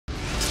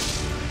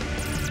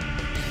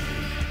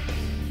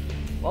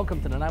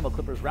Welcome to Nanaimo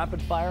Clippers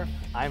Rapid Fire.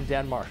 I'm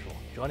Dan Marshall.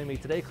 Joining me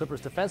today,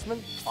 Clippers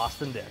defenseman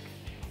Austin Dick.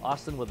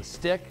 Austin, with a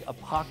stick, a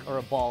puck, or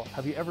a ball,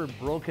 have you ever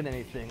broken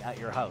anything at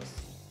your house?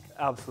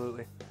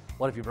 Absolutely.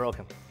 What have you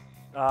broken?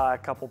 A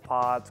couple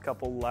pots,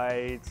 couple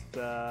lights.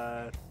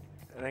 I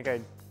think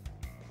I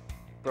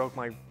broke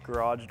my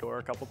garage door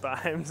a couple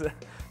times.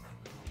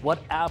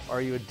 What app are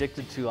you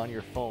addicted to on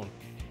your phone?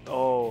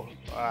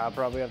 I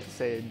probably have to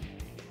say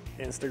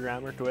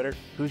Instagram or Twitter.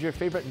 Who's your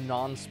favorite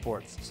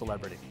non-sports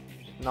celebrity?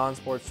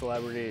 Non-sports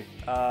celebrity,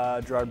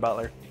 Gerard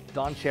Butler.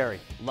 Don Cherry,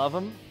 love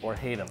him or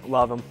hate him?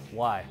 Love him.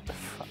 Why?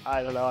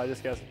 I don't know, I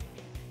just guess.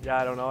 Yeah,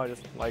 I don't know, I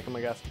just like him,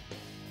 I guess.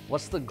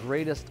 What's the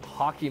greatest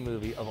hockey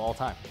movie of all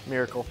time?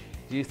 Miracle.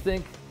 Do you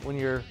think when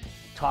you're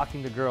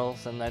talking to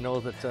girls, and I know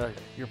that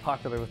you're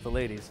popular with the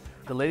ladies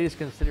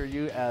consider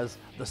you as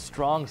the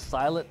strong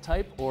silent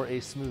type or a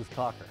smooth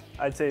talker?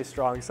 I'd say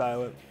strong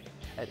silent.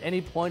 At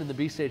any point in the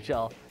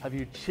BCHL, have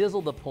you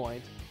chiseled a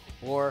point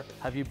or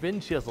have you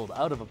been chiseled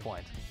out of a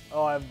point?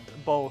 Oh, I've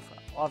both.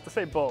 I'll have to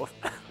say both.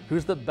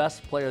 Who's the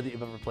best player that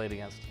you've ever played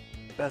against?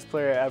 Best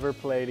player I ever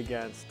played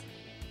against.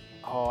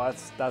 Oh,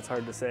 that's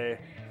hard to say.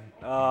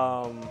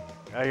 I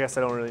guess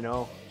I don't really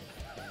know.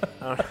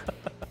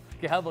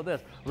 Okay, how about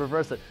this?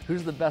 Reverse it.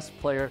 Who's the best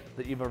player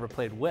that you've ever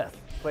played with?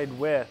 Played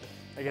with,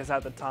 I guess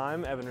at the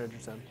time, Evan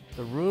Richardson.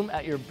 The room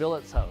at your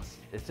billet's house,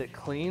 is it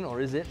clean or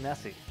is it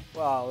messy?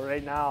 Well,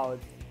 right now,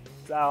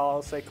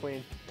 I'll say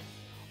clean.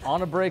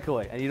 On a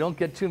breakaway, and you don't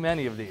get too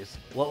many of these,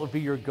 what would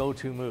be your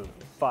go-to move?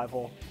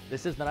 5-hole.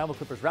 This is Nanaimo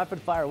Clippers Rapid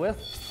Fire with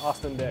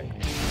Austin Dick.